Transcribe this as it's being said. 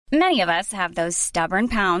Many of us have those stubborn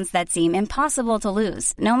pounds that seem impossible to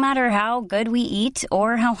lose, no matter how good we eat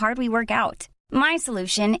or how hard we work out. My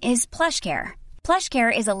solution is PlushCare.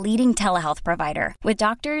 PlushCare is a leading telehealth provider with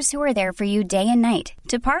doctors who are there for you day and night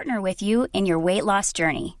to partner with you in your weight loss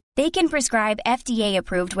journey. They can prescribe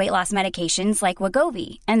FDA-approved weight loss medications like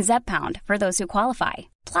Wegovy and Zepbound for those who qualify.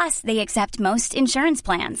 Plus, they accept most insurance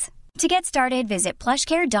plans. To get started, visit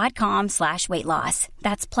plushcare.com/weightloss.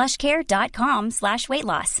 That's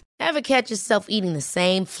plushcare.com/weightloss. Ever catch yourself eating the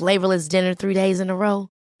same flavorless dinner 3 days in a row?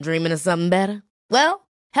 Dreaming of something better? Well,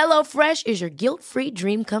 HelloFresh is your guilt-free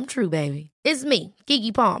dream come true, baby. It's me,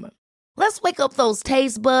 Keke Palmer. Let's wake up those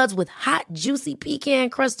taste buds with hot, juicy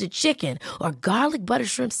pecan-crusted chicken or garlic butter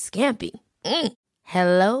shrimp scampi.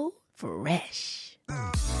 Hello Fresh.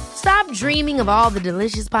 Stop dreaming of all the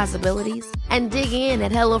delicious possibilities and dig in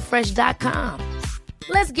at HelloFresh.com.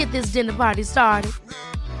 Let's get this dinner party started.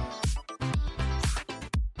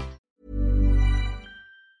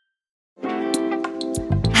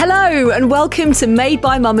 Hello and welcome to Made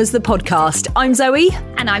by Mamas, the podcast. I'm Zoe.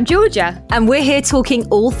 And I'm Georgia. And we're here talking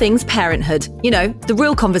all things parenthood. You know, the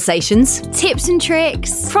real conversations. Tips and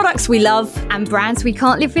tricks. Products we love. And brands we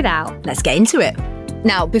can't live without. Let's get into it.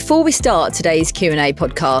 Now, before we start today's Q&A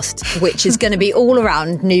podcast, which is going to be all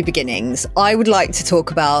around new beginnings, I would like to talk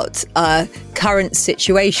about current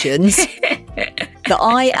situations that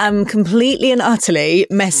I am completely and utterly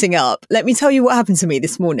messing up. Let me tell you what happened to me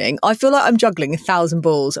this morning. I feel like I'm juggling 1,000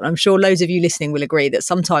 balls, and I'm sure loads of you listening will agree that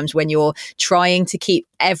sometimes when you're trying to keep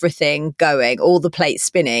everything going, all the plates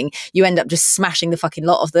spinning, you end up just smashing the fucking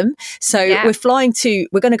lot of them. So we're going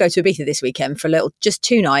to go to Ibiza this weekend for just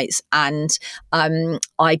 2 nights, and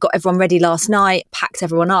I got everyone ready last night, packed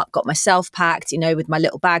everyone up, got myself packed, with my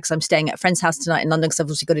little bags. I'm staying at a friend's house tonight in London because I've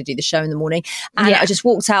obviously got to do the show in the morning. And I just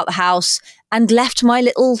walked out the house and left my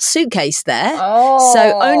little suitcase there. Oh.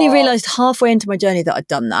 So only realised halfway into my journey that I'd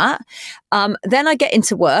done that. Then I get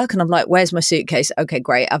into work and I'm like, where's my suitcase? Okay,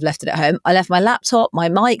 great. I've left it at home. I left my laptop, my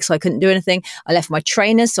mic, so I couldn't do anything. I left my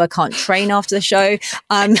trainers, so I can't train after the show.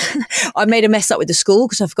 I made a mess up with the school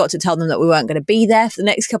because I forgot to tell them that we weren't going to be there for the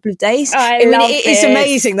next couple of days. It's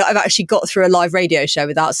amazing that I've actually got through a live radio show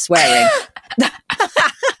without swearing.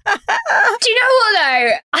 Do you know what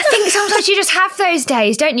though? I think sometimes you just have those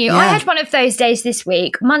days, don't you? Yeah. I had one of those days this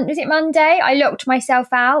week. Was it Monday? I locked myself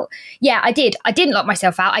out. Yeah, I did. I didn't lock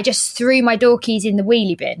myself out. I just threw my door keys in the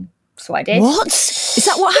wheelie bin. That's what I did. What? Is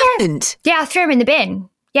that what happened? Yeah, I threw them in the bin.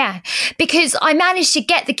 Yeah, because I managed to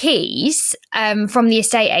get the keys from the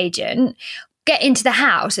estate agent, get into the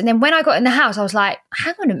house. And then when I got in the house, I was like,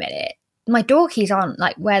 hang on a minute. My door keys aren't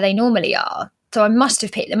like where they normally are. So I must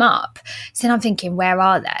have picked them up. So then I'm thinking, where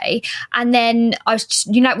are they? And then I was, just,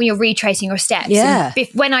 when you're retracing your steps. Yeah. And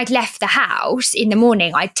when I'd left the house in the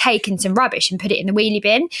morning, I'd taken some rubbish and put it in the wheelie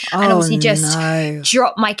bin. And obviously just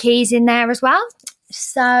dropped my keys in there as well.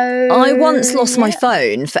 So I once lost my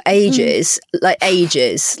phone for ages, like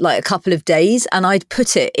a couple of days, and I'd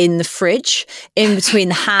put it in the fridge in between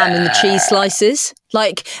the ham and the cheese slices,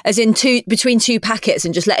 like as in between 2 packets,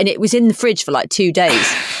 and just it was in the fridge for like 2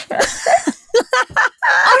 days.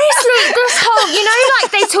 Honestly, this whole,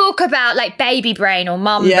 like they talk about like baby brain or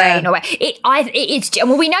mum brain or it's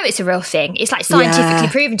we know it's a real thing. It's like scientifically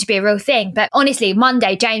proven to be a real thing. But honestly,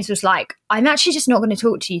 Monday, James was like, I'm actually just not going to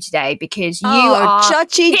talk to you today because you are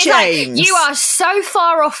judgy James. Like, you are so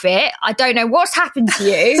far off it. I don't know what's happened to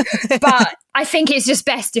you, but I think it's just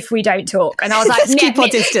best if we don't talk. And I was like, let's keep our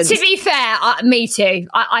distance. To be fair, me too.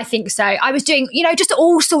 I think so. I was doing, just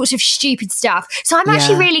all sorts of stupid stuff. So I'm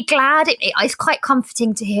actually really glad. It's quite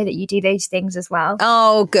comforting to hear that you do those things as well.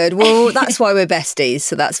 Oh, good. Well, that's why we're besties.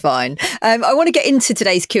 So that's fine. I want to get into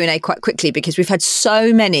today's Q&A quite quickly because we've had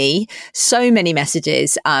so many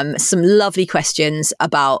messages, some lovely questions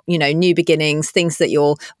about, new beginnings, things that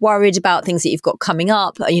you're worried about, things that you've got coming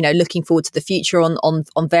up, looking forward to the future on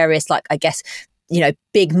various, like, I guess,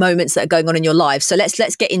 big moments that are going on in your life. So let's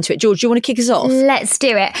get into it. George, do you want to kick us off? Let's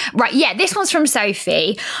do it. Right. Yeah, this one's from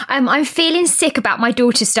Sophie. I'm feeling sick about my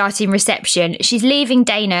daughter starting reception. She's leaving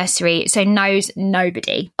day nursery, so knows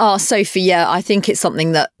nobody. Oh, Sophie, yeah, I think it's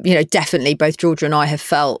something that, definitely both Georgia and I have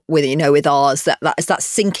felt with, with ours, that's that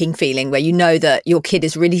sinking feeling where that your kid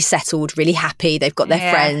is really settled, really happy. They've got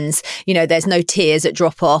their friends, there's no tears at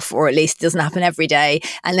drop off, or at least it doesn't happen every day.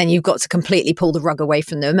 And then you've got to completely pull the rug away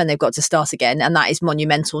from them and they've got to start again. And that is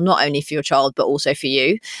monumental, not only for your child, but also for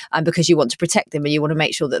you, because you want to protect them and you want to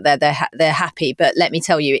make sure that they're happy. But let me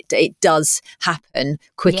tell you, it does happen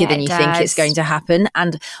quicker than you think it's going to happen.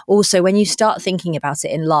 And also when you start thinking about it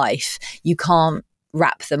in life, you can't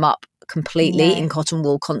wrap them up completely in cotton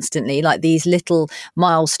wool constantly. Like these little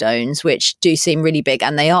milestones, which do seem really big,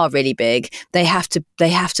 and they are really big, they have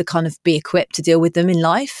to kind of be equipped to deal with them in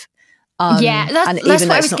life. That's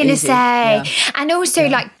what I was going to say. Yeah. And also,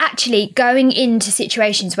 like, actually going into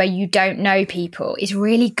situations where you don't know people is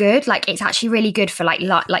really good. Like, it's actually really good for a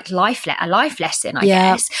life lesson, I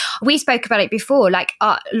guess. We spoke about it before. Like,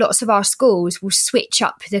 lots of our schools will switch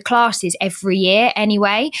up the classes every year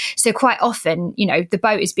anyway. So quite often, you know, the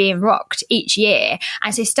boat is being rocked each year.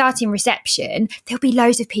 And so starting reception, there'll be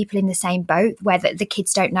loads of people in the same boat where the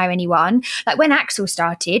kids don't know anyone. Like when Axel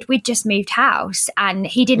started, we'd just moved house and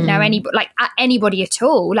he didn't know anybody at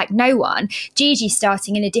all, like no one. Gigi's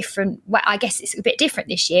starting in a different way. I guess it's a bit different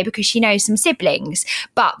this year because she knows some siblings,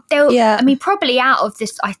 but I mean, probably out of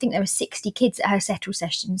this, I think there were 60 kids at her settle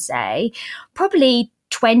session, say, probably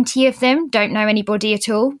 20 of them don't know anybody at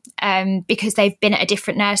all, because they've been at a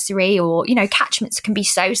different nursery, or, you know, catchments can be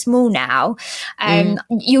so small now.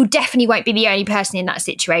 You definitely won't be the only person in that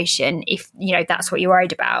situation if, you know, that's what you're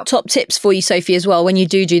worried about. Top tips for you, Sophie, as well, when you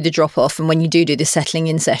do the drop off and when you do the settling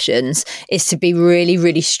in sessions, is to be really,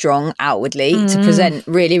 really strong outwardly, to present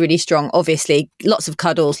really, really strong. Obviously, lots of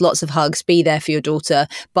cuddles, lots of hugs, be there for your daughter.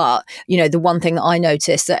 But, you know, the one thing that I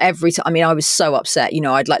noticed that every time, I mean, I was so upset, you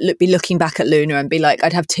know, I'd be looking back at Luna and be like,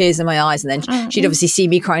 I'd have tears in my eyes, and then she'd obviously see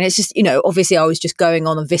me crying. It's just, you know, obviously I was just going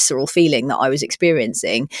on a visceral feeling that I was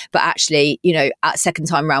experiencing. But actually, you know, at second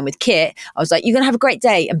time round with Kit, I was like, you're going to have a great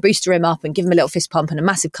day, and booster him up and give him a little fist pump and a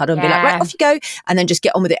massive cuddle and be like, right, off you go. And then just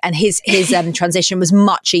get on with it. And his transition was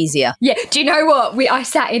much easier. Yeah. Do you know what? I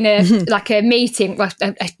sat in a meeting,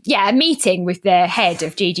 a meeting with the head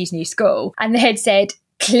of Gigi's new school, and the head said,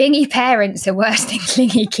 clingy parents are worse than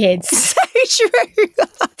clingy kids. So true.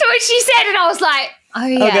 That's what she said, and I was like, oh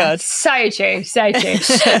yeah, God. So true.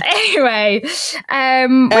 Anyway,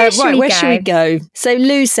 where should we go? So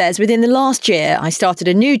Lou says, within the last year, I started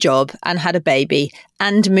a new job and had a baby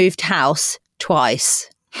and moved house twice.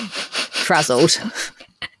 Frazzled.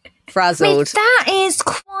 I mean, that is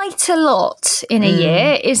quite a lot in a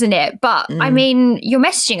year, isn't it? But I mean, you're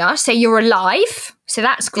messaging us, so you're alive. So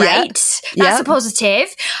that's great. That's a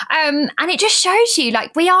positive. And it just shows you,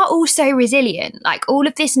 like, we are all so resilient. Like, all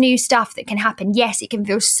of this new stuff that can happen, yes, it can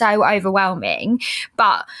feel so overwhelming,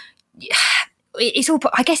 but it's all,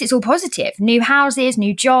 I guess it's all positive. New houses,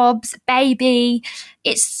 new jobs, baby.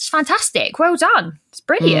 It's fantastic. Well done. It's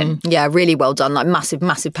brilliant. Yeah, really well done. Like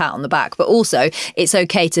massive pat on the back. But also, it's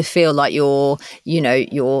okay to feel like you're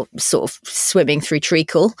sort of swimming through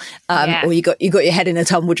treacle, or you got your head in a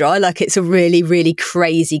tumble dry. Like, it's a really, really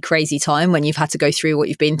crazy time when you've had to go through what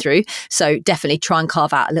you've been through. So definitely try and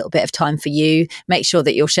carve out a little bit of time for you. Make sure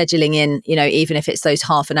that you're scheduling in, you know, even if it's those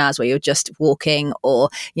half an hours where you're just walking or,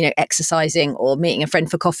 you know, exercising or meeting a friend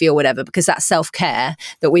for coffee or whatever, because that self-care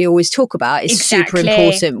that we always talk about is super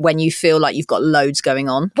important when you feel like you've got loads going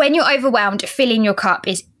on. When you're overwhelmed, filling your cup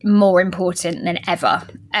is more important than ever.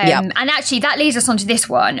 And actually, that leads us on to this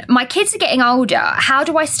one. My kids are getting older. How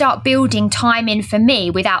do I start building time in for me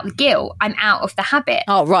without the guilt? I'm out of the habit.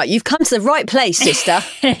 Oh, right. You've come to the right place, sister.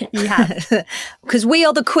 You have. Because we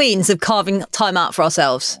are the queens of carving time out for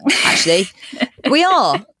ourselves, actually. We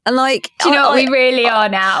are. And like, do you know what? We really are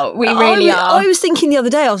now. We really are. I was thinking the other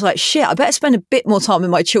day, I was like, shit, I better spend a bit more time with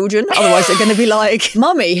my children. Otherwise, they're going to be like,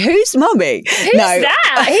 Mummy, who's Mummy? Who's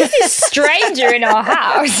that? Who's this stranger in our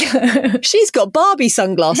house? She's got Barbie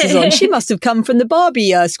sunglasses on. She must have come from the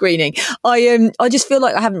Barbie screening. I just feel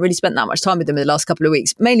like I haven't really spent that much time with them in the last couple of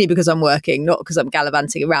weeks, mainly because I'm working, not because I'm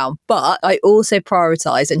gallivanting around. But I also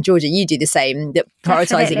prioritise, and Georgia, you do the same, that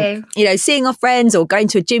prioritising, you know, seeing our friends or going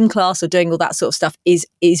to a gym class or doing all that sort of stuff is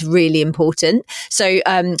really important. So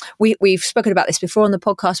we've spoken about this before on the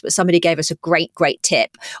podcast, but somebody gave us a great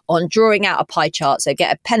tip on drawing out a pie chart. So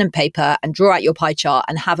get a pen and paper and draw out your pie chart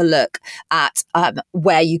and have a look at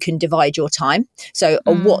where you can divide your time. So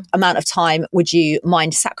what amount of time would you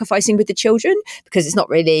mind sacrificing with the children? Because it's not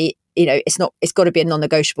really, you know, it's got to be a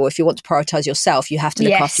non-negotiable. If you want to prioritize yourself, you have to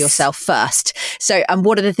look after yourself first. So, and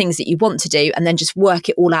what are the things that you want to do? And then just work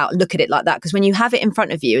it all out and look at it like that. Because when you have it in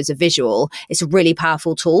front of you as a visual, it's a really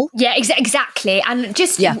powerful tool. Yeah, exactly. And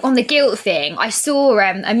just on the guilt thing, I saw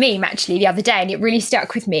a meme actually the other day, and it really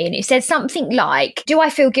stuck with me. And it said something like, do I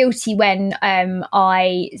feel guilty when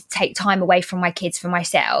I take time away from my kids for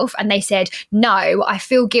myself? And they said, no, I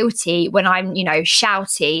feel guilty when I'm, you know,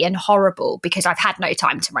 shouty and horrible because I've had no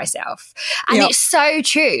time to myself. And it's so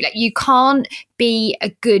true. Like, you can't be a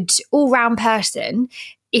good all-round person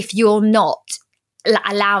if you're not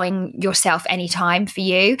allowing yourself any time for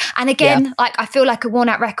you. And again, like I feel like a worn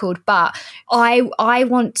out record, but I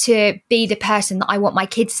want to be the person that I want my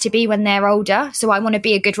kids to be when they're older. So I want to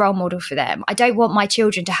be a good role model for them. I don't want my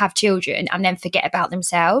children to have children and then forget about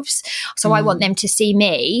themselves. So I want them to see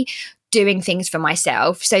me doing things for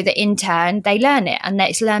myself so that in turn they learn it, and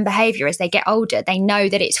it's learned behavior as they get older. They know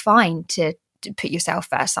that it's fine to put yourself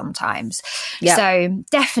first sometimes. So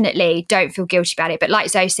definitely don't feel guilty about it. But like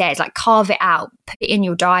Zoe says, like carve it out, put it in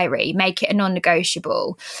your diary, make it a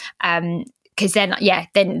non-negotiable. Because then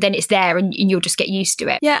it's there and you'll just get used to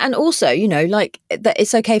it. Yeah, and also, you know, like that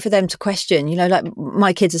it's okay for them to question. You know, like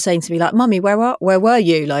my kids are saying to me, like, "Mummy, where were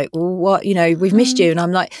you? Like, what? You know, we've missed you." And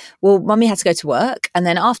I'm like, "Well, Mummy had to go to work, and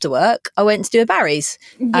then after work, I went to do a Barry's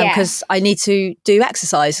because I need to do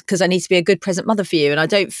exercise because I need to be a good present mother for you, and I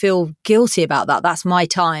don't feel guilty about that. That's my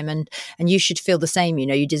time, and you should feel the same. You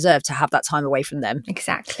know, you deserve to have that time away from them."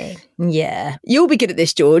 Exactly. Yeah, you'll be good at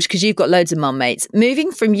this, George, because you've got loads of mum mates.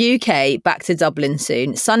 Moving from UK back to Dublin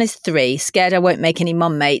soon. Son is 3. Scared I won't make any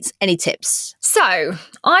mum mates. Any tips? So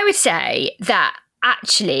I would say that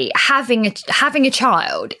actually having a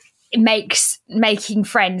child makes making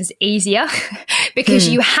friends easier because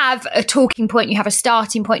you have a talking point, you have a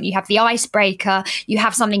starting point, you have the icebreaker, you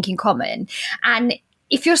have something in common. And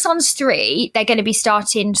if your son's 3, they're going to be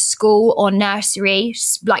starting school or nursery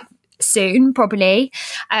like soon, probably.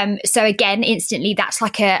 So again, instantly that's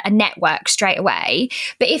like a network straight away.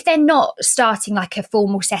 But if they're not starting like a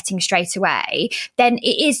formal setting straight away, then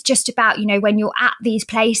it is just about, you know, when you're at these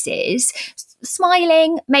places,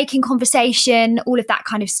 smiling, making conversation, all of that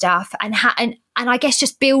kind of stuff, and I guess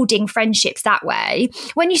just building friendships that way.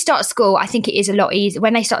 When you start school, I think it is a lot easier.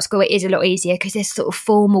 When they start school, it is a lot easier because there's sort of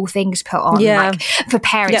formal things put on like, for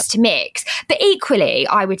parents to mix. But equally,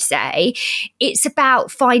 I would say it's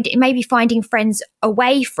about finding friends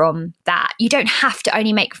away from that. You don't have to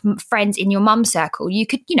only make friends in your mum circle. You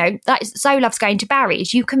could, you know, like Zoe loves going to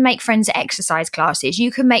Barry's. You can make friends at exercise classes. You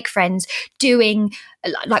can make friends doing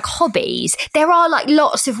like hobbies. There are like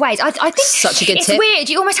lots of ways. I think such a good it's tip. Weird.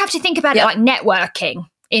 You almost have to think about it like networking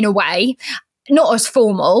in a way. Not as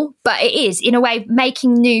formal, but it is in a way.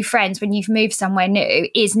 Making new friends when you've moved somewhere new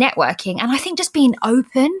is networking. And I think just being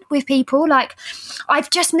open with people, like I've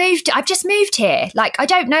just moved here, like I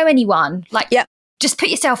don't know anyone, like just put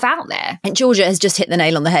yourself out there. And Georgia has just hit the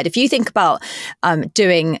nail on the head. If you think about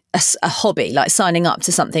doing a hobby, like signing up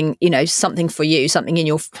to something, you know, something for you, something in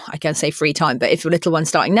your, I can't say free time, but if your little one's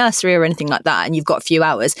starting nursery or anything like that, and you've got a few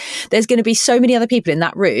hours, there's going to be so many other people in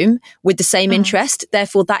that room with the same interest.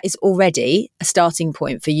 Therefore, that is already a starting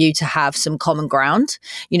point for you to have some common ground.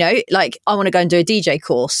 You know, like I want to go and do a DJ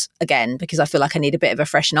course again because I feel like I need a bit of a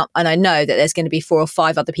freshen up. And I know that there's going to be 4 or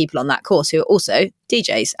 5 other people on that course who are also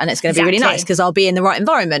DJs, and it's going to be really nice because I'll be in the right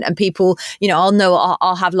environment and people, you know,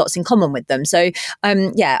 I'll have lots in common with them. So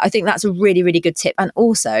I think that's a really, really good tip. And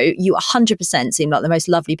also you 100% seem like the most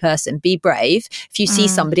lovely person. Be brave. If you see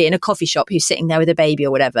somebody in a coffee shop who's sitting there with a baby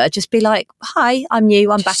or whatever, just be like, hi, I'm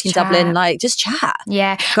new, I'm back in Dublin, like just chat.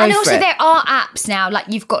 Yeah. And also there are apps now, like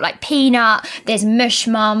you've got like Peanut, there's Mush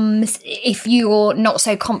Mums. If you're not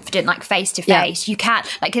so confident like face to face, you can,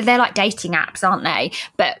 like they're like dating apps, aren't they?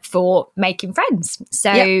 But for making friends.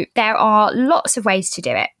 So there are lots of ways to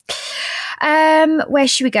do it. Where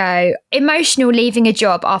should we go? Emotional leaving a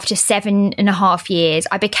job after 7.5 years.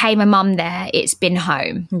 I became a mum there. It's been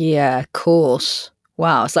home. Yeah, of course.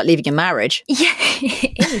 Wow, it's like leaving a marriage. Yeah,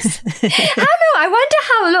 it is. How long? I wonder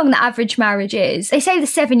how long the average marriage is. They say the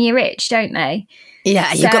 7-year itch, don't they?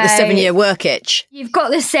 Yeah, you've got the 7-year work itch. You've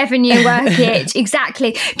got the 7-year work itch,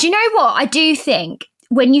 exactly. Do you know what? I do think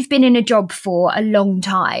when you've been in a job for a long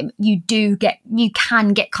time, you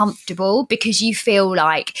can get comfortable because you feel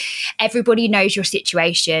like everybody knows your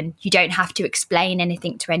situation. You don't have to explain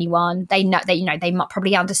anything to anyone. They know, they might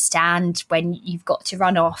probably understand when you've got to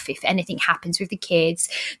run off if anything happens with the kids.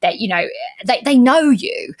 That, you know, they know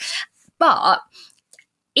you. But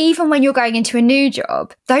even when you're going into a new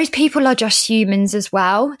job, those people are just humans as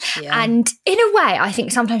well. Yeah. And in a way, I think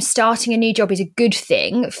sometimes starting a new job is a good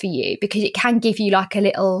thing for you because it can give you like a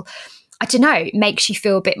little, I don't know, makes you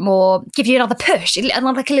feel a bit more, give you another push,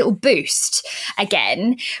 like a little boost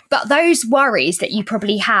again. But those worries that you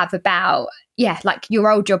probably have about, like your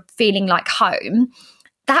old job feeling like home,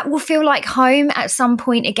 that will feel like home at some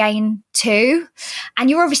point again too. And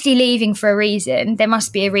you're obviously leaving for a reason. There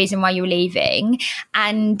must be a reason why you're leaving.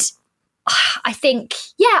 And I think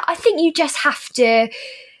you just have to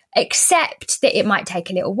accept that it might take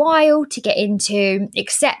a little while to get into,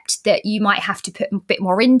 accept that you might have to put a bit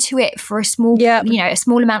more into it for a small, a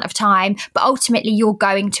small amount of time, but ultimately you're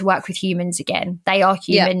going to work with humans again. They are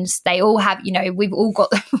humans. They all have, we've all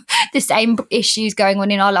got the same issues going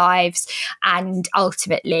on in our lives, and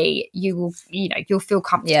ultimately you'll feel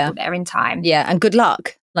comfortable there in time. Yeah, and good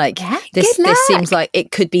luck. This seems like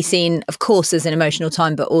it could be seen, of course, as an emotional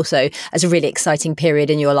time, but also as a really exciting period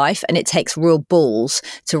in your life. And it takes real balls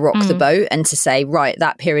to rock the boat and to say, right,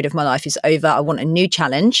 that period of my life is over. I want a new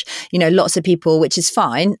challenge. Lots of people, which is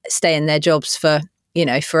fine, stay in their jobs for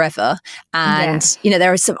forever. And,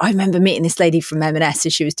 there are some, I remember meeting this lady from M&S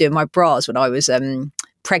as she was doing my bras when I was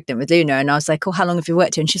pregnant with Luna, and I was like, how long have you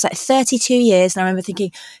worked here? And she was like, 32 years. And I remember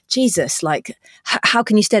thinking, Jesus, how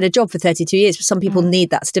can you stay at a job for 32 years? But some people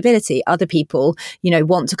need that stability. Other people,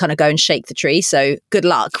 want to kind of go and shake the tree. So good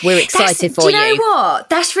luck. We're excited for you. Do you know what?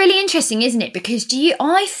 That's really interesting, isn't it? Because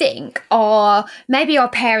I think maybe our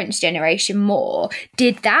parents' generation more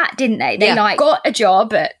did that, didn't they? They got a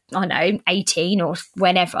job at, 18 or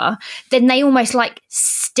whenever, then they almost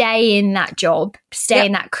stay in that job,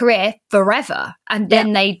 in that career forever, and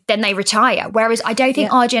then they retire. Whereas I don't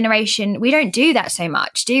think our generation, we don't do that so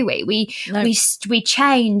much, do we? We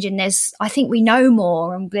change, and I think we know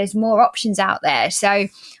more, and there's more options out there. So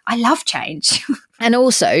I love change. And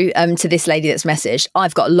also, to this lady that's messaged,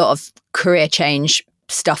 I've got a lot of career change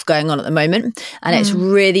stuff going on at the moment, and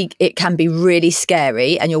it can be really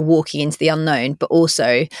scary, and you're walking into the unknown, but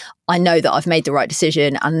also I know that I've made the right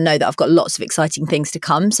decision, and I know that I've got lots of exciting things to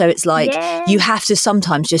come. So it's you have to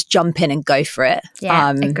sometimes just jump in and go for it.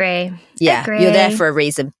 Agree. You're there for a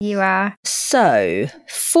reason. You are. So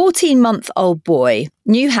 14-month-old boy,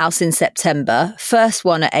 new house in September, first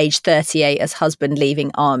one at age 38 as husband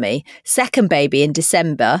leaving army, second baby in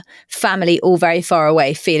December, family all very far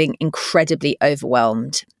away, feeling incredibly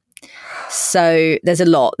overwhelmed. So there's a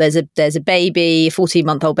lot. There's a baby, a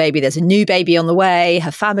 14-month-old baby. There's a new baby on the way.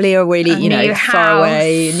 Her family are really, far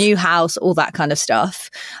away. New house, all that kind of stuff.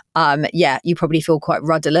 You probably feel quite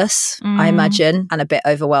rudderless, I imagine, and a bit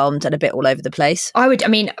overwhelmed and a bit all over the place.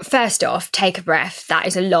 First off, take a breath. That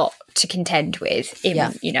is a lot to contend with in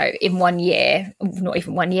 1 year, not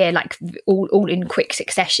even 1 year, all in quick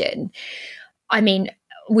succession.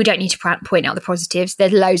 We don't need to point out the positives.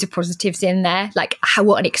 There's loads of positives in there.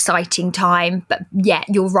 What an exciting time. But yeah,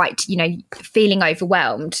 you're right. Feeling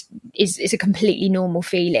overwhelmed is a completely normal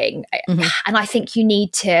feeling. And I think you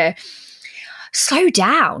need to slow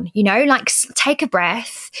down, take a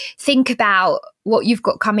breath, think about what you've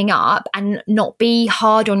got coming up, and not be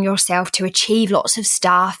hard on yourself to achieve lots of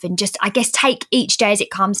stuff, and just, I guess, take each day as it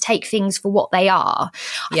comes, take things for what they are.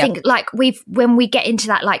 I think when we get into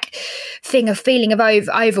that thing of feeling of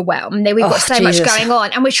overwhelm, then we've got so much going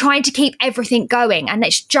on, and we're trying to keep everything going, and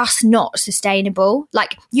it's just not sustainable.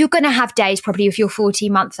 You're going to have days probably with your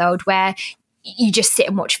 14-month-old where you just sit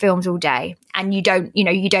and watch films all day, and you don't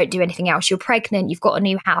do anything else. You're pregnant, you've got a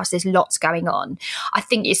new house, there's lots going on. I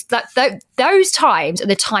think it's those times are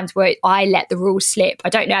the times where I let the rules slip. I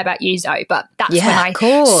don't know about you, Zoe, but that's when I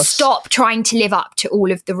stop trying to live up to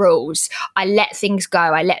all of the rules. I let things go.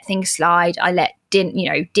 I let things slide. I let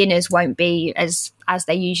dinners won't be as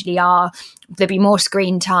they usually are. There'll be more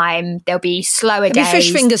screen time. There'll be slower days.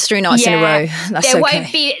 Fish fingers 3 nights in a row.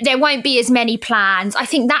 There won't be as many plans. I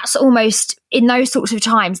think that's almost, in those sorts of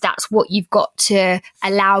times, that's what you've got to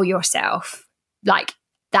allow yourself, that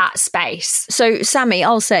space. So, Sammy,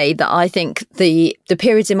 I'll say that I think the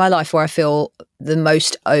periods in my life where I feel the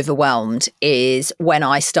most overwhelmed is when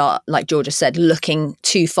I start, like Georgia said, looking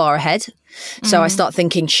too far ahead. So I start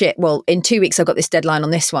thinking, shit, well, in 2 weeks I've got this deadline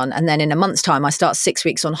on this one, and then in a month's time I start 6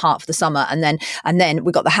 weeks on Heart for the Summer, and then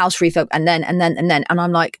we got the house refurb, and then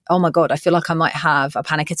I'm like, oh my God, I feel like I might have a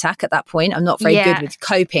panic attack at that point. I'm not very good with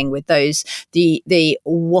coping with those the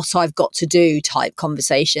what I've got to do type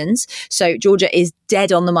conversations. So Georgia is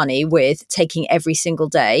dead on the money with taking every single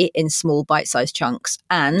day in small bite-sized chunks,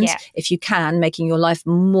 and if you can, making your life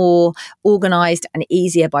more organized and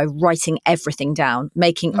easier by writing everything down,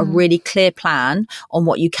 making a really clear plan on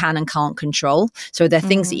what you can and can't control. So are there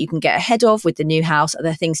things that you can get ahead of with the new house? Are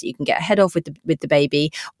there things that you can get ahead of with the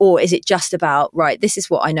baby? Or is it just about, right, this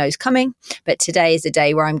is what I know is coming, but today is a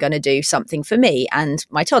day where I'm going to do something for me and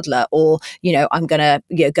my toddler, or, I'm going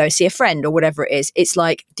to go see a friend, or whatever it is. It's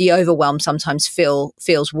like the overwhelm sometimes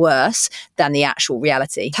feels worse than the actual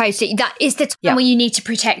reality. Totally. That is the time where you need to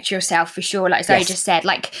protect yourself, for sure. Like Zoe just said,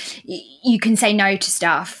 you can say no to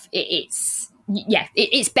stuff.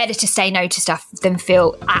 It's better to say no to stuff than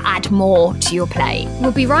add more to your plate.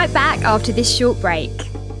 We'll be right back after this short break.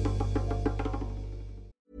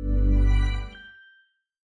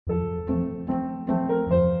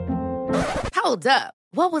 Hold up.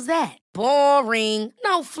 What was that? Boring.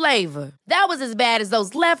 No flavor. That was as bad as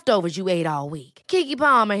those leftovers you ate all week. Keke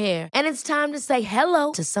Palmer here, and it's time to say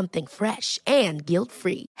hello to something fresh and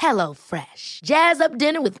guilt-free. Hello Fresh. Jazz up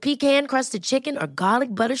dinner with pecan-crusted chicken or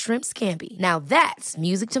garlic butter shrimp scampi. Now that's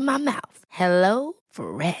music to my mouth. Hello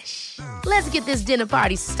Fresh. Let's get this dinner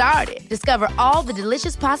party started. Discover all the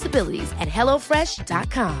delicious possibilities at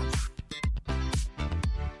hellofresh.com.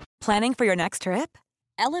 Planning for your next trip?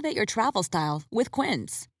 Elevate your travel style with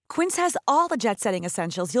Quince. Quince has all the jet-setting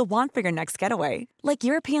essentials you'll want for your next getaway, like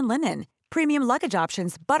European linen, premium luggage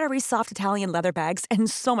options, buttery soft Italian leather bags, and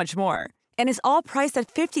so much more. And is all priced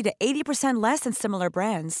at 50 to 80% less than similar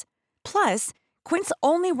brands. Plus, Quince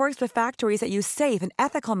only works with factories that use safe and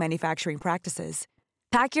ethical manufacturing practices.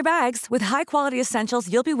 Pack your bags with high-quality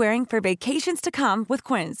essentials you'll be wearing for vacations to come with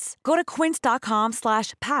Quince. Go to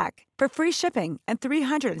quince.com/pack for free shipping and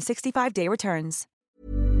 365-day returns.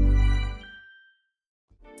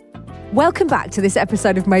 Welcome back to this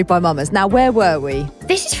episode of Made by Mamas. Now, where were we?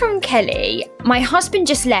 This is from Kelly. My husband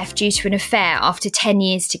just left due to an affair after 10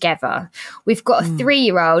 years together. We've got a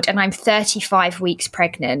 3-year-old and I'm 35 weeks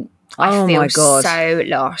pregnant. I feel so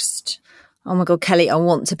lost. Oh my God, Kelly, I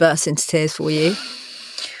want to burst into tears for you.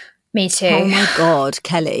 Me too. Oh my God,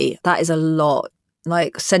 Kelly, that is a lot.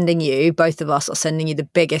 Like both of us are sending you the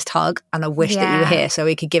biggest hug, and I wish that you were here so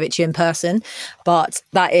we could give it to you in person. But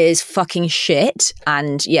that is fucking shit.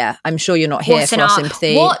 And yeah, I'm sure you're not here for our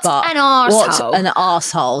sympathy. What an arsehole. What an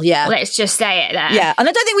arsehole, yeah. Let's just say it there. Yeah, and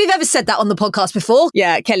I don't think we've ever said that on the podcast before.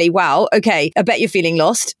 Yeah, Kelly, wow. Okay, I bet you're feeling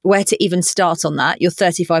lost. Where to even start on that? You're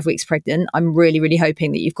 35 weeks pregnant. I'm really, really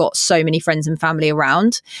hoping that you've got so many friends and family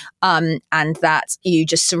around, and that you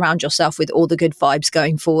just surround yourself with all the good vibes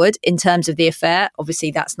going forward. In terms of the affair,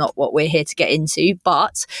 obviously that's not what we're here to get into,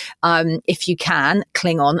 but if you can,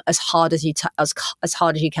 cling on as hard as you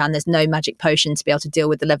can. There's no magic potion to be able to deal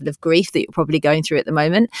with the level of grief that you're probably going through at the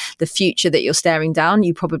moment. The future that you're staring down,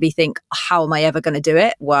 you probably think, how am I ever going to do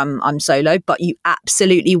it? Well, I'm solo, but you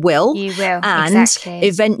absolutely will. You will, and exactly.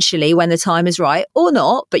 Eventually, when the time is right, or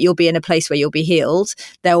not, but you'll be in a place where you'll be healed,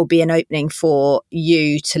 there will be an opening for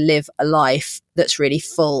you to live a life that's really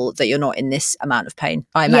full, that you're not in this amount of pain.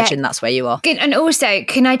 I imagine that's where you are. And also,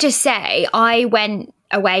 can I just say, I went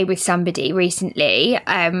away with somebody recently,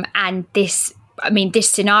 and this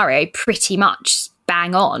scenario pretty much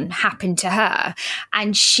bang on happened to her.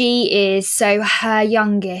 And her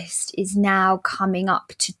youngest is now coming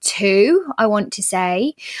up to 2, I want to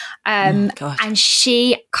say. And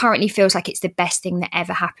she currently feels like it's the best thing that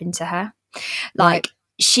ever happened to her. Like,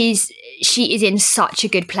 she is in such a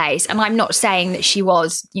good place. And I'm not saying that she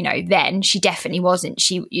was, then. She definitely wasn't.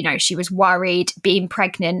 She was worried. Being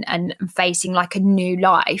pregnant and facing like a new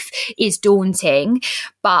life is daunting,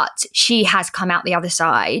 but she has come out the other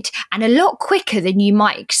side, and a lot quicker than you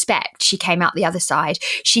might expect. She came out the other side.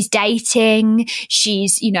 She's dating.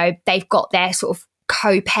 She's, they've got their sort of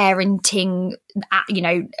co-parenting,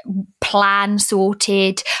 plan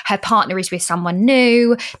sorted. Her partner is with someone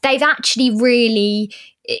new. They've actually really,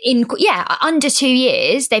 under 2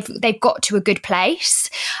 years, they've got to a good place.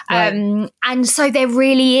 Right. And so there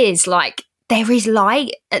really is there is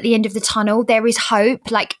light at the end of the tunnel. There is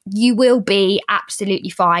hope. Like, you will be absolutely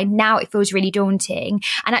fine. Now it feels really daunting.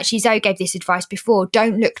 And actually, Zoe gave this advice before.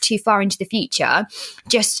 Don't look too far into the future.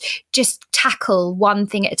 Just tackle one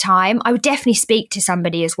thing at a time. I would definitely speak to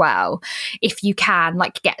somebody as well, if you can,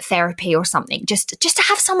 like get therapy or something, just to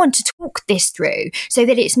have someone to talk this through, so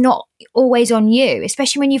that it's not always on you,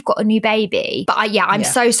 especially when you've got a new baby. But I'm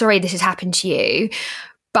so sorry this has happened to you,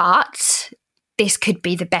 but this could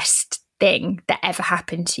be the best thing that ever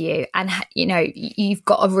happened to you, and you've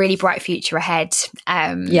got a really bright future ahead.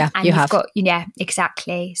 And you've got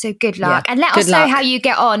exactly. So good luck, and let us know how you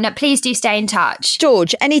get on. Please do stay in touch.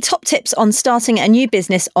 George, any top tips on starting a new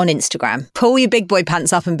business on Instagram? Pull your big boy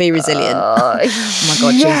pants up and be resilient. Oh my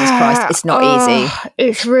God, Jesus Christ, it's not easy.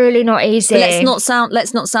 It's really not easy. But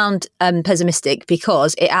let's not sound pessimistic,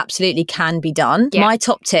 because it absolutely can be done. My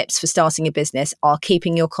top tips for starting a business are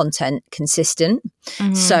keeping your content consistent.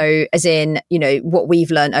 Mm-hmm. So as in, what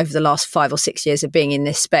we've learned over the last 5 or 6 years of being in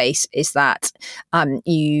this space is that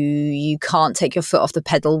you can't take your foot off the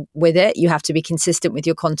pedal with it. You have to be consistent with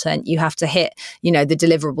your content. You have to hit, the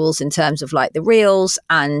deliverables in terms of like the reels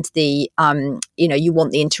and the, you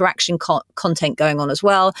want the interaction content going on as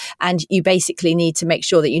well. And you basically need to make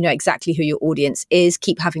sure that you know exactly who your audience is.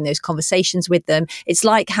 Keep having those conversations with them. It's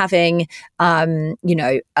like having, a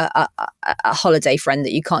holiday friend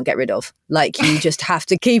that you can't get rid of. Like, you just have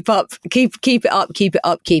to keep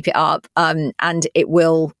it up. And it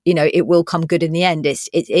will, it will come good in the end.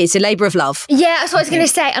 It's a labour of love. Yeah, that's what I was going to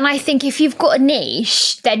say. And I think if you've got a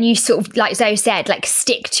niche, then you sort of, like Zoe said, like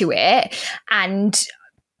stick to it. And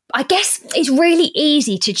I guess it's really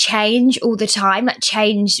easy to change all the time, like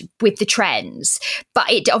change with the trends.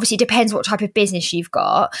 But it obviously depends what type of business you've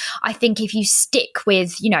got. I think if you stick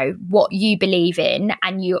with, what you believe in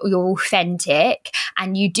and you're authentic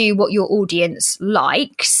and you do what your audience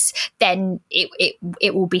likes, then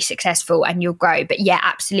it will be successful and you'll grow. But yeah,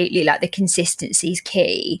 absolutely, like the consistency is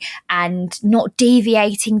key and not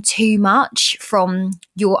deviating too much from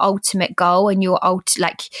your ultimate goal and your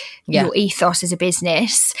ethos as a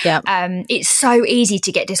business. Yeah. It's so easy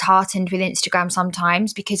to get disheartened with Instagram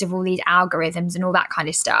sometimes because of all these algorithms and all that kind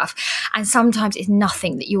of stuff. And sometimes it's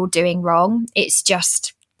nothing that you're doing wrong. It's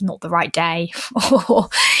just not the right day. Or,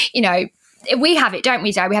 we have it, don't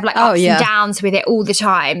we, Zoe? We have like ups and downs with it all the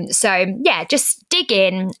time. So yeah, just dig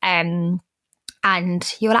in and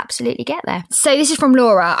you'll absolutely get there. So this is from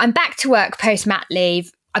Laura. I'm back to work post mat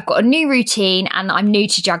leave. I've got a new routine and I'm new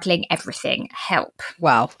to juggling everything. Help.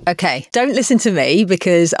 Wow. Okay. Don't listen to me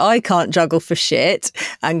because I can't juggle for shit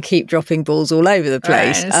and keep dropping balls all over the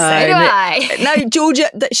place. So do I. No, Georgia,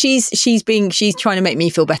 she's trying to make me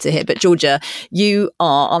feel better here. But Georgia, you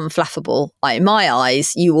are unflappable. In my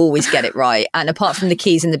eyes, you always get it right. And apart from the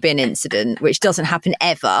keys in the bin incident, which doesn't happen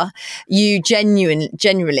ever, you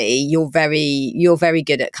generally, you're very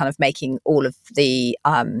good at kind of making all of the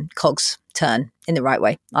cogs turn in the right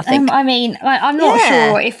way, I think. I'm not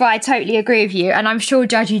sure if I totally agree with you, and I'm sure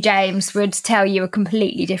Judgy James would tell you a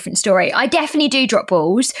completely different story. I definitely do drop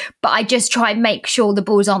balls, but I just try and make sure the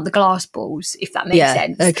balls aren't the glass balls, if that makes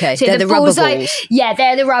sense. Okay, so they're the rubber balls.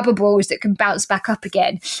 They're the rubber balls that can bounce back up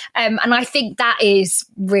again. And I think that is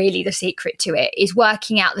really the secret to it, is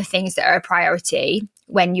working out the things that are a priority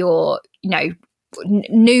when you're,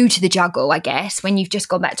 new to the juggle, I guess, when you've just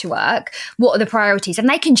gone back to work. What are the priorities? And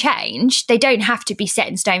they can change. They don't have to be set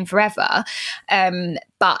in stone forever.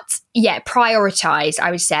 But yeah, prioritize,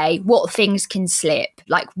 I would say. What things can slip?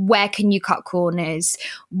 Like, where can you cut corners?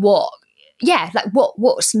 What can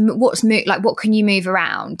you move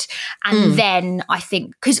around? And then I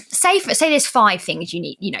think, because say there's 5 things you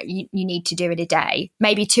need, you need to do in a day.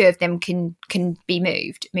 Maybe 2 of them can be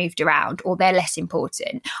moved around, or they're less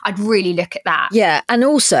important. I'd really look at that. Yeah, and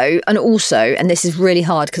also, and this is really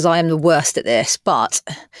hard because I am the worst at this, but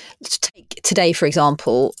take today, for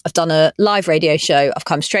example, I've done a live radio show. I've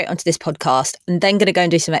come straight onto this podcast and then going to go and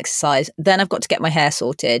do some exercise. Then I've got to get my hair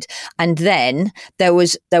sorted. And then there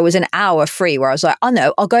was an hour free where I was like, oh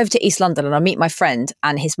no, I'll go over to East London and I'll meet my friend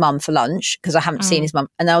and his mum for lunch because I haven't seen his mum.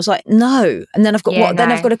 And I was like, no. And then I've got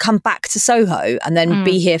Then I've got to come back to Soho and then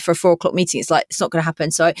be here for a 4:00 meeting. It's like, it's not going to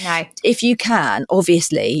happen. So if you can,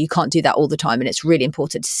 obviously you can't do that all the time. And it's really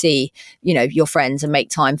important to see, your friends and make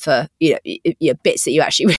time for, bits that you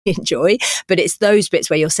actually really enjoy. But it's those bits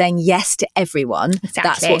where you're saying yes to everyone. Exactly.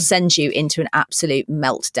 That's what sends you into an absolute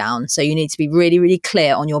meltdown. So you need to be really, really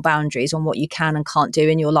clear on your boundaries on what you can and can't do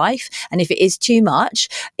in your life. And if it is too much,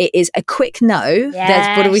 it is a quick no.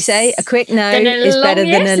 Yes. What do we say? A quick no is better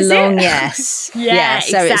than a long yes. Yeah,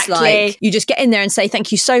 so exactly. It's like you just get in there and say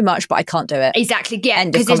thank you so much, but I can't do it. Exactly. Yeah,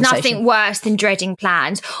 because there's nothing worse than dreading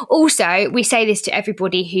plans. Also, we say this to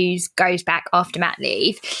everybody who goes back after mat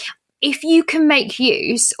leave. If you can make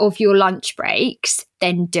use of your lunch breaks,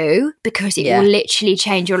 then do, because it will literally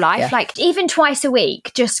change your life. Yeah. Like even twice a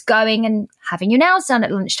week, just going and having your nails done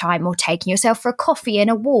at lunchtime, or taking yourself for a coffee and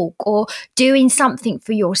a walk, or doing something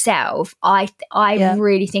for yourself. I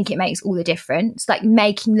really think it makes all the difference. Like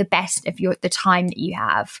making the best of the time that you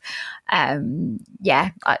have. I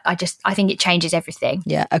think it changes everything.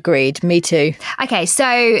 Yeah, agreed. Me too. Okay,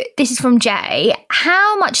 so this is from Jay.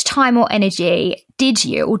 How much time or energy did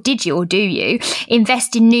you or do you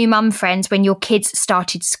invest in new mum friends when your kids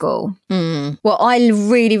started school? Well, I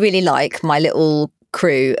really, really like my little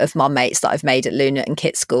crew of mum mates that I've made at Luna and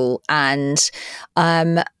Kit School, and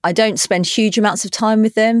I don't spend huge amounts of time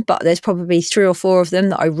with them, but there's probably 3 or 4 of them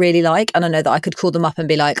that I really like, and I know that I could call them up and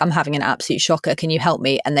be like, I'm having an absolute shocker, can you help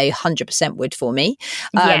me? And they 100% would for me.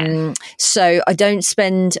 So I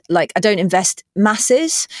don't invest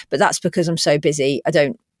masses, but that's because I'm so busy. I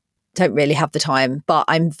don't really have the time, but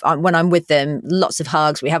I'm when I'm with them, lots of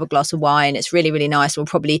hugs, we have a glass of wine, it's really, really nice. We'll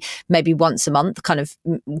probably maybe once a month kind of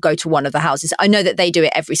go to one of the houses. I know that they do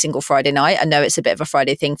it every single Friday night. I know it's a bit of a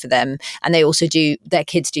Friday thing for them, and they also their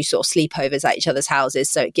kids do sort of sleepovers at each other's houses,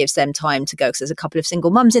 so it gives them time to go because there's a couple of single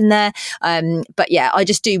mums in there. But yeah, I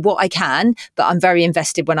just do what I can, but I'm very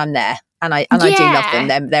invested when I'm there. And I do love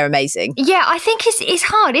them. They're amazing. Yeah, I think it's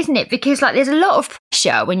hard, isn't it? Because like there's a lot of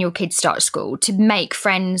pressure when your kids start school to make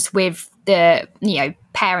friends with the,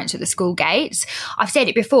 parents at the school gates. I've said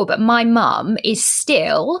it before, but my mum is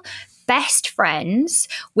still best friends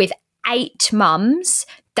with 8 mums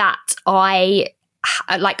that I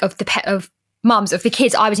like of mums of the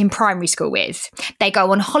kids I was in primary school with. They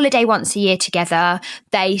go on holiday once a year together.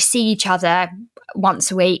 They see each other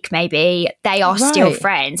once a week, maybe. They are still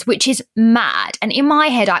friends, which is mad. And in my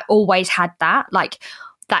head, I always had that. Like,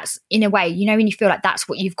 that's in a way, when you feel like that's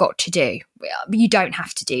what you've got to do. You don't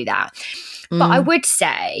have to do that. But I would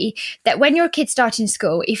say that when your kid's starting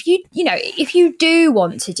school, if you do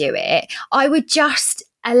want to do it, I would just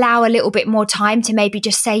allow a little bit more time to maybe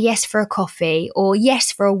just say yes for a coffee or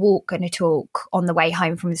yes for a walk and a talk on the way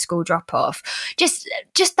home from the school drop off. Just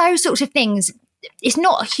those sorts of things. It's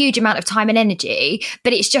not a huge amount of time and energy,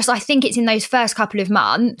 but it's just, I think it's in those first couple of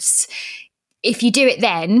months. If you do it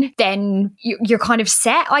then you're kind of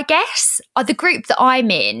set, I guess. The group that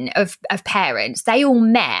I'm in of parents, they all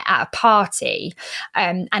met at a party,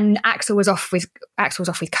 and Axel was off with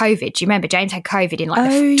COVID. Do you remember James had COVID in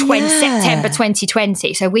September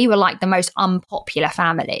 2020? So we were like the most unpopular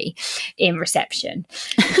family in reception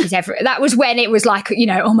because that was when it was like,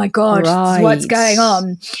 oh my God, what's going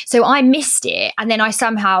on? So I missed it, and then I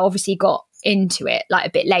somehow obviously got into it like a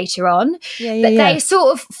bit later on, but they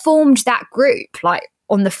sort of formed that group like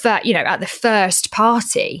on the first, at the first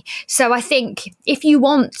party. So I think if you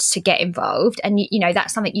want to get involved and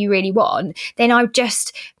that's something you really want, then I would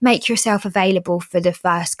just make yourself available for the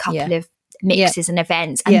first couple of mixes and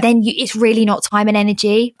events, and then it's really not time and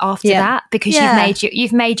energy after that, because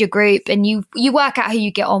you've made your group and you work out who you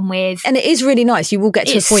get on with, and it is really nice. You will get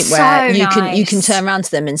to a point where you can turn around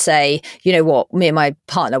to them and say, you know what, me and my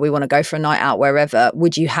partner, we want to go for a night out wherever.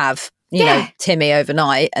 Would you have Timmy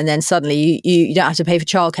overnight? And then suddenly you don't have to pay for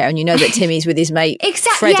childcare, and that Timmy's with his mate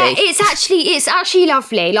Freddie. Yeah, it's actually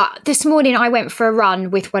lovely. Like this morning I went for a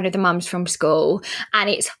run with one of the mums from school, and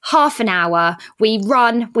it's half an hour. We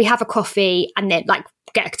run, we have a coffee, and then like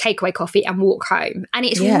get a takeaway coffee and walk home, and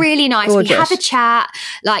it's really nice. Gorgeous. We have a chat,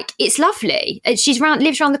 like it's lovely. She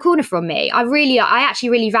lives around the corner from me. I actually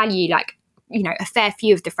really value like a fair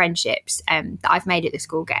few of the friendships that I've made at the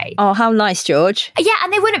school gate. Oh, how nice, George. Yeah,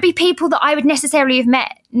 and they wouldn't be people that I would necessarily have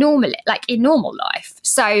met normally, like in normal life.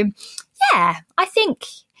 So, yeah, I think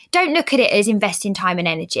don't look at it as investing time and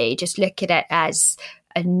energy. Just look at it as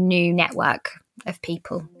a new network of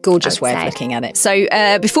people. Gorgeous way of looking at it. So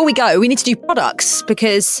before we go, we need to do products,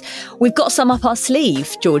 because we've got some up our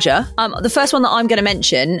sleeve, Georgia. The first one that I'm going to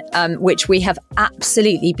mention, which we have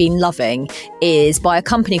absolutely been loving, is by a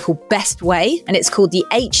company called Best Way, and it's called the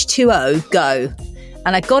H2O Go.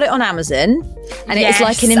 And I got it on Amazon, and it is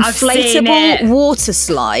like an inflatable water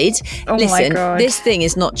slide. Oh, listen, my God. This thing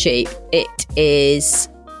is not cheap. It is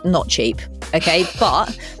not cheap. Okay,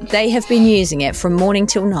 but they have been using it from morning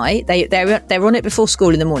till night. They're on it before school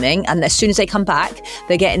in the morning, and as soon as they come back,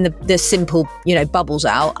 they're getting the simple bubbles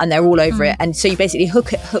out, and they're all over it. And so you basically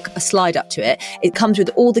hook a slide up to it. It comes with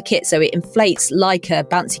all the kit, so it inflates like a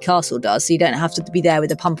bouncy castle does. So you don't have to be there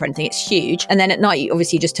with a pump or anything. It's huge. And then at night, you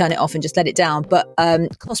obviously just turn it off and just let it down. But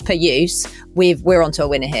cost per use, we're onto a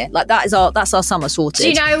winner here. Like that's our summer sorted. Do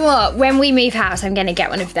you know what? When we move house, I'm going to get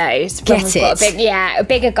one of those. Get it. Got a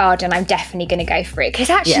bigger garden. I'm definitely going to go for it, because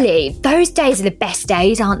actually those days are the best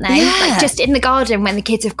days, aren't they? Like just in the garden when the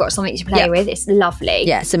kids have got something to play with. It's lovely.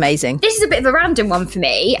 Yeah, it's amazing. This is a bit of a random one for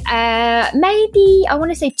me. Maybe I want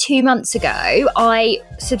to say 2 months ago I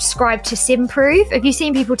subscribed to Simprove. Have you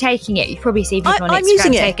seen people taking it? You've probably seen people on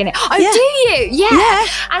Instagram taking it. Oh, do you? Yeah.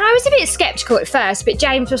 And I was a bit skeptical at first, but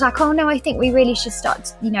James was like, oh no, I think we really should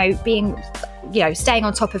start being staying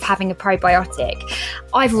on top of having a probiotic.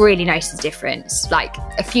 I've really noticed a difference. Like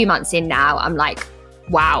a few months in now, I'm like,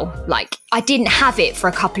 wow, like I didn't have it for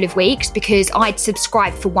a couple of weeks because I'd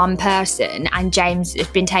subscribed for one person and James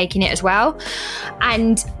had been taking it as well.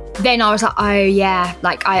 And then I was like, oh yeah,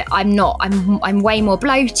 like I'm way more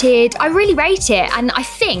bloated. I really rate it. And I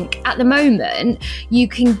think at the moment you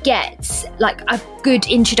can get like a good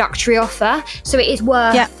introductory offer. So it is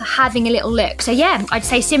worth having a little look. So yeah, I'd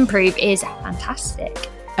say Simprove is fantastic.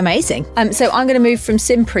 Amazing. So I'm going to move from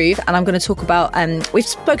Simprove, and I'm going to talk about, we've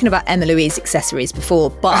spoken about Emma Louise accessories before,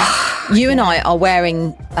 but you and I are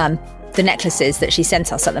wearing the necklaces that she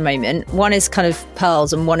sent us at the moment. One is kind of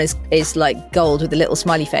pearls and one is like gold with a little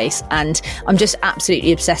smiley face. And I'm just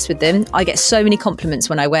absolutely obsessed with them. I get so many compliments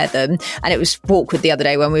when I wear them. And it was awkward the other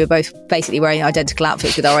day when we were both basically wearing identical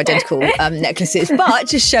outfits with our identical necklaces. But it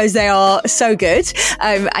just shows they are so good.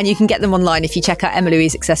 And you can get them online if you check out Emma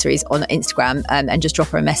Louise Accessories on Instagram and just drop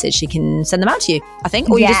her a message. She can send them out to you, I think.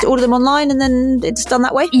 Or you just order them online and then it's done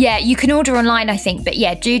that way. Yeah, you can order online, I think. But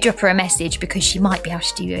yeah, do drop her a message because she might be able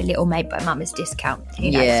to do you a little Made by Mamas discount.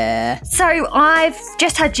 Who knows? Yeah. So I've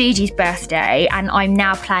just had Gigi's birthday and I'm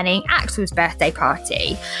now planning Axel's birthday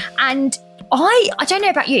party. And I don't know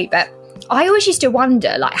about you, but I always used to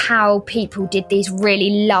wonder like how people did these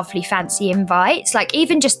really lovely fancy invites, like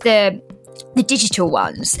even just the digital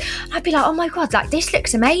ones. I'd be like, oh my God, like this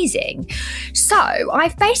looks amazing. So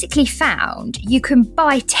I've basically found you can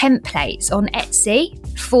buy templates on Etsy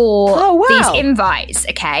for these invites,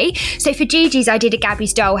 okay? So for Gigi's, I did a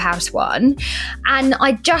Gabby's Dollhouse one, and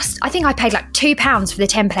I think I paid like £2 for the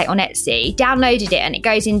template on Etsy, downloaded it, and it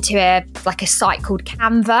goes into a site called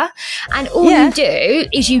Canva, and all you do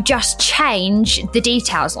is you just change the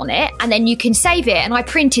details on it, and then you can save it. And I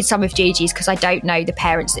printed some of Gigi's because I don't know the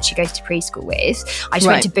parents that she goes to preschool with. I just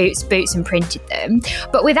went to Boots and printed them.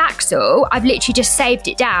 But with Axel, I've literally just saved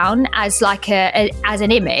it down as like as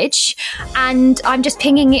an image, and I'm just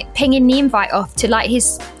pinging the invite off to like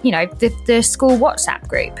his, the school WhatsApp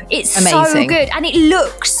group. It's amazing. So good, and it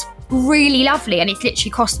looks really lovely, and it's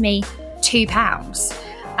literally cost me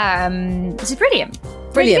 £2. This is brilliant.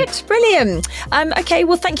 Brilliant. Okay,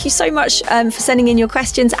 well, thank you so much for sending in your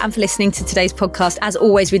questions and for listening to today's podcast. As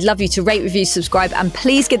always, we'd love you to rate, review, subscribe, and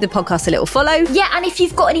please give the podcast a little follow. Yeah, and if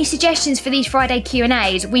you've got any suggestions for these Friday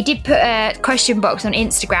Q&As, we did put a question box on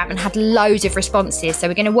Instagram and had loads of responses, so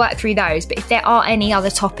we're going to work through those. But if there are any other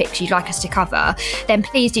topics you'd like us to cover, then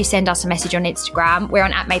please do send us a message on Instagram. We're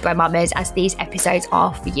on @MadeByMamas, as these episodes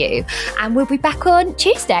are for you. And we'll be back on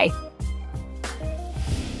Tuesday.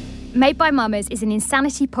 Made by Mamas is an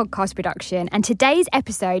Insanity podcast production, and today's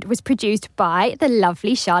episode was produced by the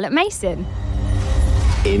lovely Charlotte Mason.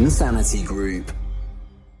 Insanity Group.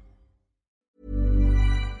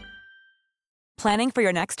 Planning for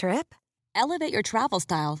your next trip? Elevate your travel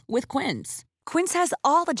style with Quince. Quince has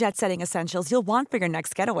all the jet-setting essentials you'll want for your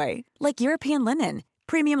next getaway, like European linen,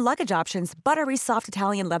 premium luggage options, buttery soft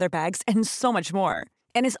Italian leather bags, and so much more.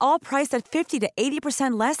 And is all priced at 50 to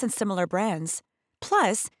 80% less than similar brands.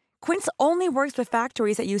 Plus, Quince only works with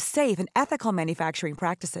factories that use safe and ethical manufacturing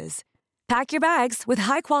practices. Pack your bags with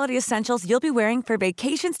high-quality essentials you'll be wearing for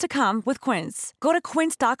vacations to come with Quince. Go to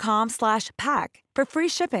quince.com/pack for free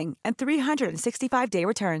shipping and 365-day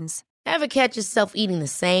returns. Ever catch yourself eating the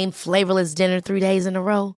same flavorless dinner 3 days in a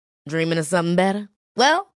row? Dreaming of something better?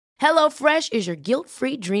 Well, HelloFresh is your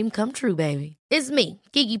guilt-free dream come true, baby. It's me,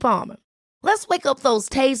 Keke Palmer. Let's wake up those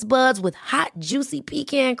taste buds with hot, juicy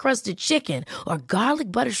pecan-crusted chicken or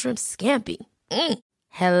garlic butter shrimp scampi.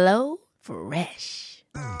 Hello Fresh.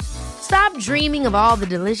 Stop dreaming of all the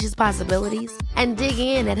delicious possibilities and dig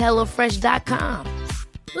in at HelloFresh.com.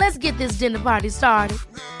 Let's get this dinner party started.